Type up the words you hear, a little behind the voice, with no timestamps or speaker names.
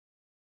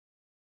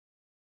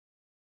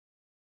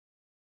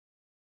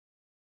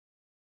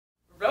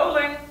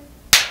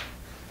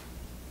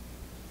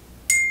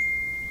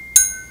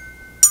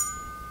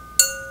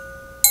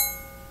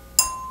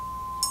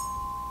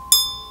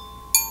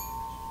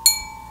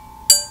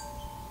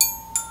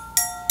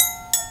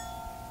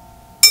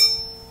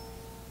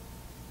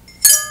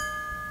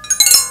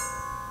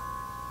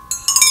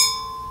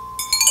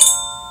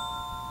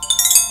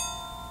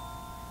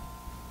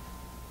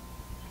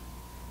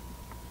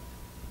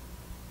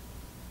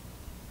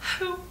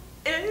Who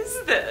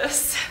is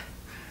this?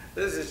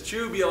 This is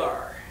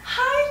chewbewlar.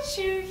 Hi,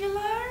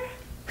 chewbewlar.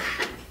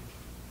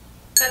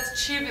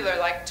 That's tubular,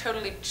 like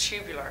totally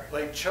tubular.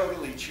 Like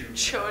totally tubular.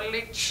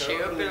 Totally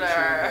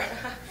tubular.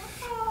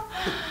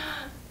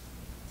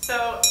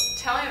 So,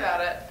 tell me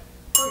about it.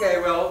 Okay,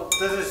 well,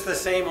 this is the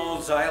same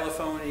old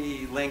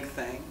xylophone-y link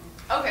thing.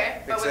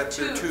 Okay, but except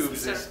with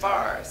tubes instead of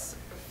bars.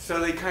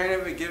 So they kind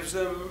of, it gives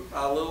them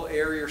a little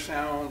airier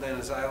sound than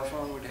a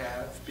xylophone would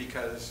have,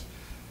 because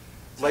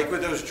like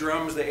with those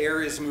drums, the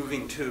air is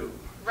moving too.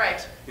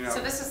 Right. You know, so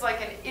this is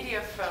like an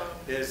idiophone.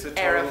 It's a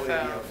total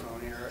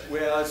idiophone era.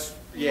 Well, it's,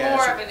 yeah,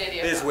 more of an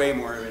idiophone. It's way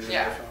more of an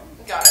yeah.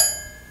 idiophone. Got it.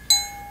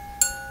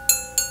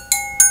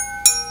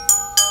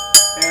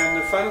 And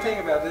the fun thing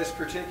about this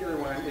particular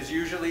one is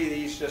usually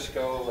these just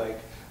go like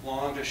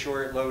long to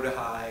short, low to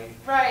high.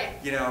 Right.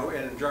 You know,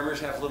 and drummers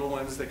have little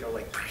ones that go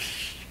like,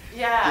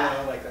 yeah.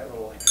 you know, like that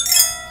little like.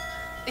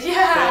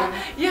 Yeah.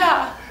 thing.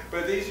 Yeah.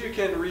 But these you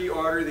can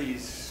reorder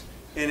these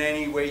in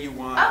any way you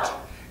want.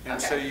 Oh. And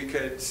okay. so you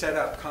could set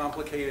up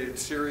complicated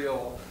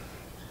serial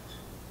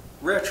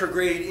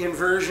retrograde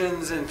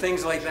inversions and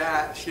things like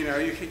that. You know,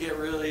 you could get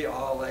really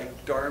all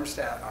like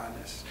Darmstadt on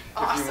this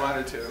awesome. if you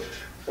wanted to.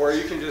 Or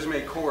you can just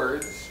make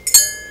chords.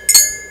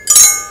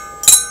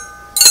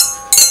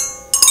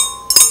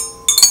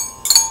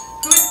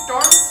 Who is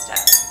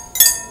Darmstadt?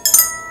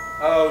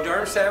 Oh,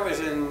 Darmstadt was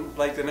in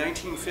like the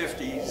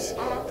 1950s.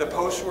 The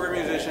post-war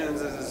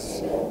musicians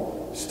is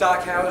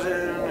Stockhausen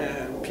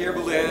and Pierre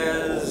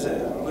Boulez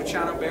and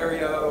Luciano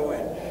Berio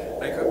and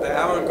like the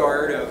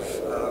avant-garde of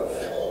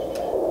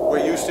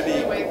what used to be.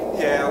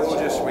 Yeah, we'll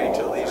just wait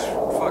till these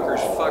fuckers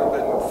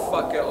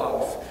fuck it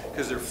off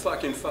because they're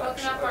fucking fucks.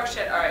 Fucking up our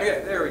shit. All right. Yeah,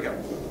 there we go.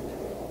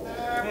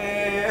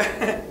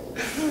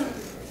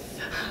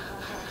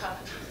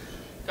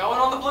 Going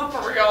on the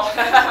blooper reel.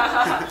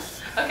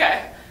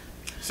 Okay.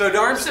 So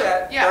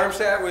Darmstadt, yeah.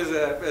 Darmstadt was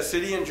a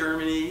city in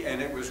Germany,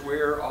 and it was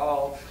where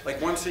all,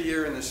 like once a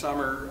year in the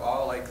summer,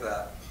 all like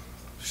the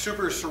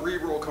super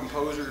cerebral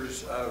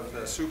composers of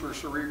the super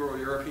cerebral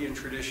European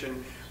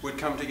tradition would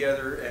come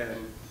together and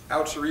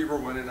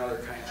out-cerebral one another,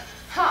 kind of.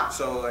 Huh.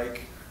 So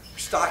like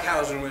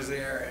Stockhausen was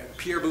there, and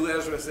Pierre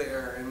Boulez was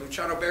there, and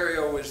Luciano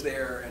Berio was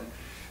there, and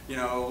you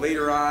know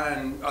later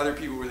on other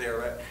people were there,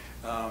 but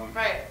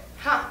right.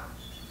 Huh.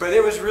 But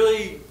it was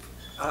really.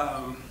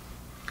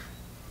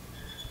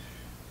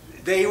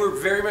 They were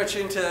very much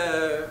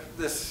into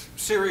this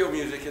serial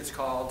music, it's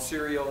called.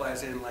 Serial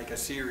as in like a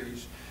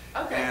series.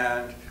 Okay.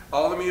 And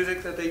all the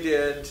music that they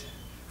did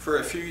for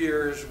a few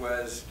years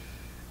was,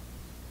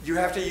 you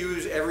have to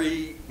use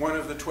every one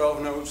of the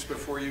 12 notes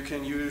before you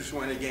can use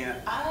one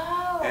again.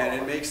 Oh. And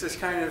it makes this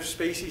kind of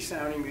spacey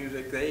sounding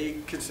music. They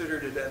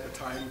considered it at the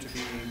time to be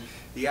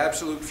the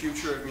absolute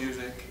future of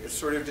music. It's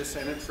sort of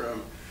descended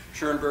from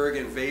Schoenberg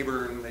and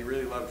Weber, and they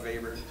really loved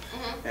Weber.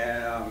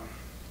 Mm-hmm.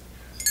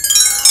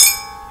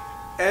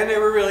 And they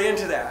were really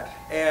into that.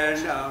 And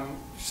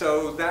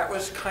so that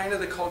was kind of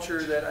the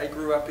culture that I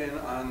grew up in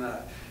on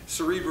the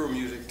cerebral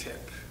music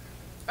tip.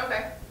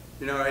 Okay.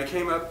 You know, I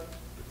came up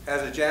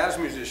as a jazz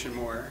musician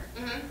more,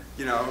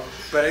 you know,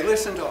 but I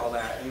listened to all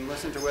that and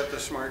listened to what the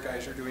smart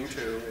guys are doing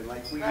too, and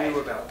like we knew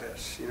about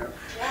this, you know.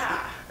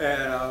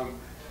 Yeah.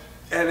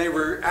 And they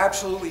were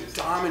absolutely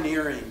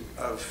domineering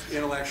of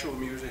intellectual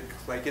music,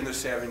 like in the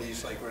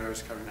 70s, like when I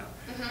was coming up.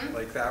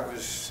 Like that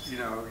was, you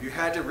know, you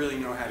had to really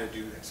know how to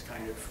do this,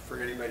 kind of,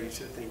 for anybody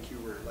to think you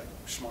were like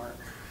smart,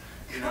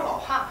 you know. Cool,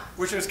 huh.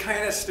 Which was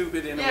kind of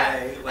stupid in a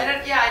way. Like,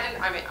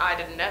 I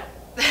didn't know.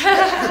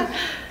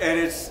 and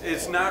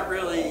it's not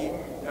really,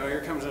 oh,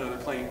 here comes another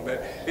plane,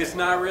 but it's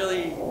not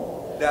really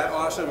that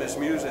awesome as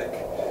music,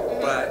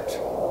 but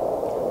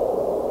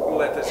we'll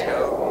let this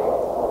go.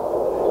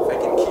 If I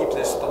can keep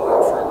this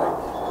thought for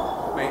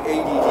my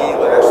ADD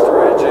lasts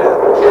through a jet.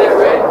 Yeah,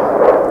 right.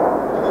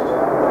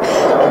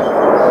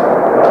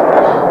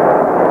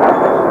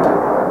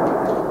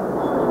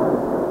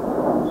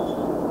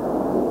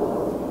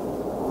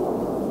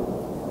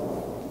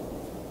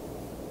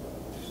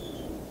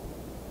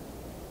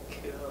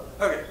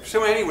 Okay,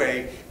 so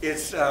anyway,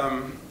 it's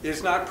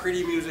not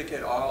pretty music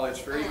at all. It's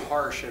very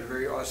harsh and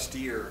very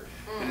austere,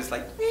 and it's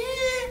like,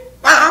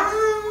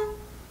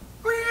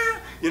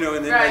 you know,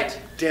 and then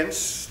like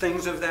dense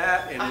things of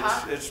that, and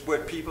it's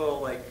what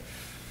people like.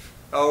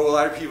 Oh, a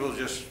lot of people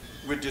just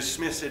would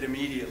dismiss it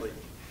immediately,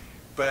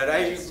 but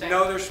I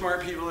know they're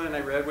smart people, and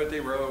I read what they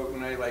wrote,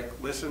 and I like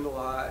listened a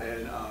lot,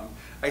 and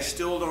I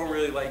still don't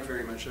really like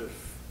very much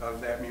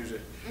of that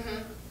music,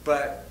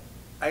 but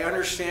I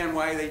understand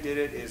why they did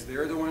it. Is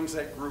they're the ones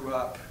that grew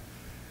up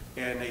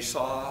and they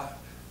saw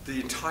the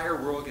entire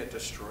world get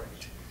destroyed.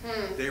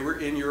 They were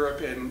in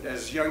Europe, and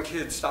as young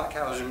kids,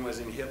 Stockhausen was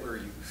in Hitler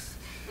Youth.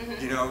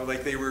 You know,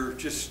 like they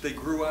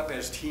grew up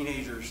as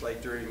teenagers,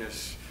 like during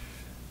this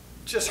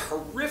just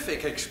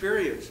horrific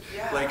experience.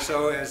 Like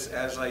so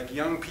as like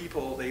young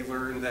people, they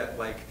learned that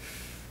like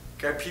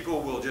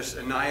people will just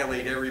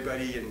annihilate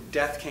everybody in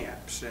death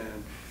camps,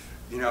 and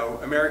you know,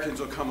 Americans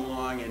will come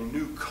along and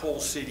nuke whole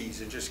cities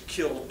and just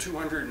kill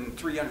 200,000 and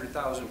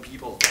 300,000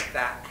 people like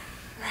that.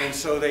 And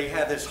so they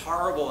had this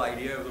horrible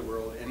idea of the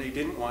world, and they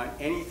didn't want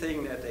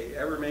anything that they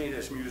ever made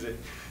as music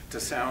to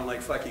sound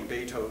like fucking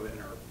Beethoven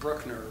or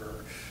Bruckner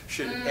or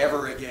shit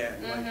ever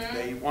again. Like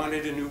they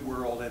wanted a new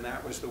world, and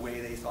that was the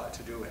way they thought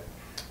to do it.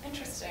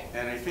 Interesting.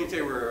 And I think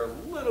they were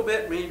a little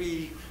bit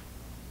maybe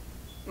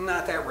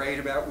not that right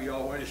about we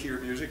all want to hear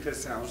music that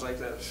sounds like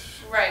this.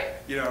 Right.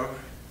 You know,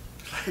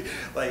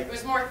 like it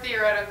was more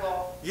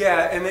theoretical.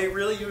 Yeah, and they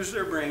really used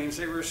their brains.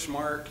 They were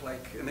smart,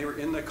 like, and they were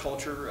in the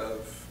culture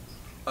of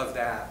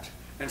that.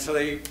 And so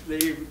they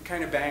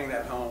kind of banged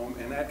that home,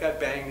 and that got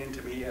banged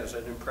into me as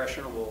an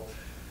impressionable.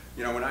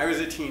 You know, when I was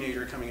a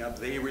teenager coming up,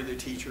 they were the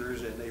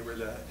teachers, and they were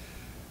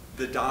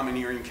the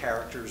domineering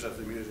characters of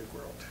the music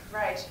world.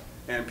 Right.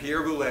 And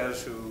Pierre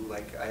Boulez, who,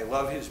 like, I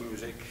love his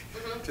music.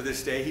 To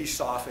this day, he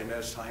softened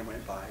as time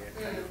went by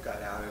and kind of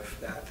got out of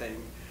that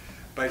thing.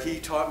 But he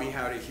taught me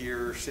how to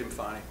hear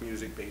symphonic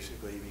music,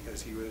 basically,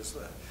 because he was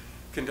the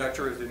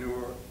conductor of the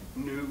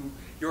New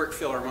York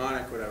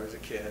Philharmonic when I was a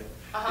kid.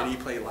 And he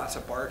played lots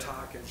of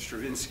Bartok and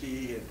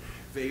Stravinsky and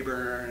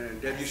Webern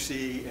and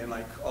Debussy and,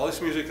 like, all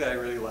this music that I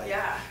really like.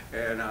 Yeah.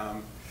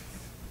 And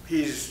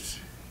he's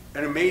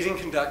an amazing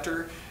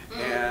conductor,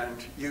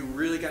 and you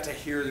really got to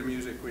hear the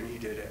music when he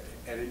did it.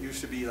 And it used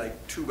to be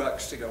like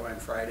 $2 to go on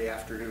Friday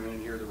afternoon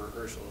and hear the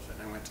rehearsals,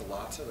 and I went to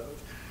lots of those.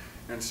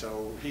 And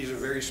so he's a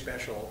very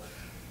special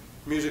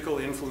musical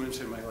influence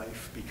in my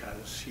life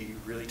because he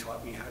really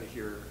taught me how to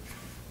hear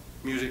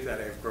music that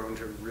I've grown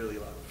to really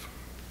love.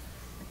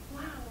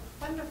 Wow,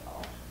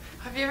 wonderful.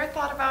 Have you ever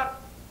thought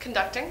about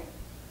conducting?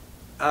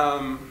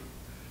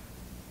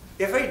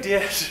 If I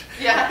did,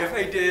 Yeah.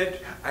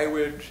 I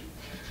would,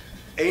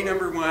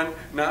 number one,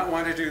 not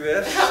want to do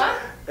this.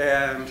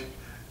 And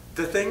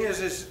the thing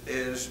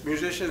is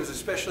musicians,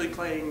 especially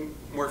playing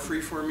more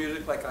freeform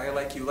music like I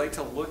like, you like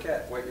to look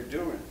at what you're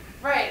doing.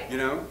 Right. You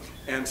know?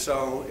 And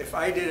so if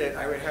I did it,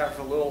 I would have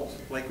a little,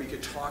 like we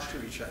could talk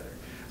to each other.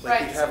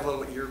 Like we'd have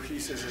little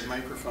earpieces and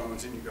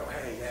microphones, and you go,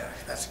 hey, yeah,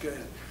 that's good.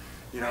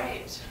 You know,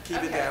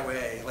 keep it that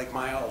way. Like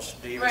Miles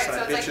Davis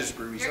on Bitches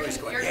Brew, he's always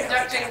going, you're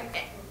conducting,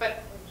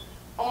 but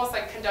almost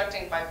like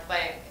conducting by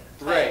playing.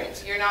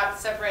 Right. You're not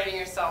separating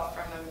yourself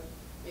from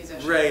the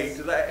musicians. Right.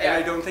 And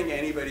I don't think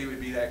anybody would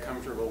be that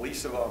comfortable,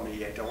 least of all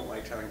me. I don't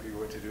like telling people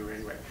what to do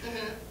anyway.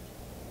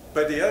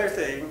 But the other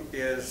thing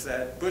is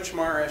that Butch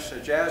Morris, a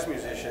jazz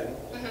musician,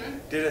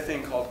 did a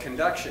thing called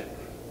conduction.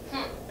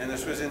 And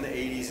this was in the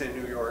 80s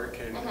in New York.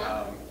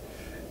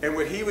 And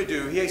what he would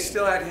do, he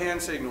still had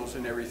hand signals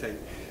and everything.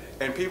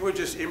 And people would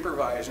just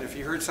improvise. And if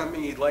he heard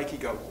something he'd like, he'd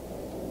go.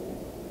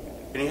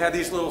 And he had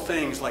these little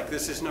things like,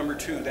 this is number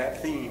 2,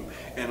 that theme.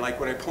 And like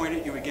when I point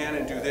at you again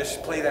and do this,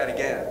 play that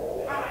again.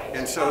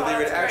 And so they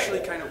would actually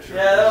kind of,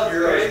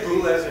 heroes,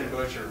 Boulez and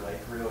Butch are like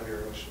real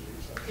heroes to me.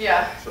 So.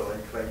 Yeah. So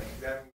like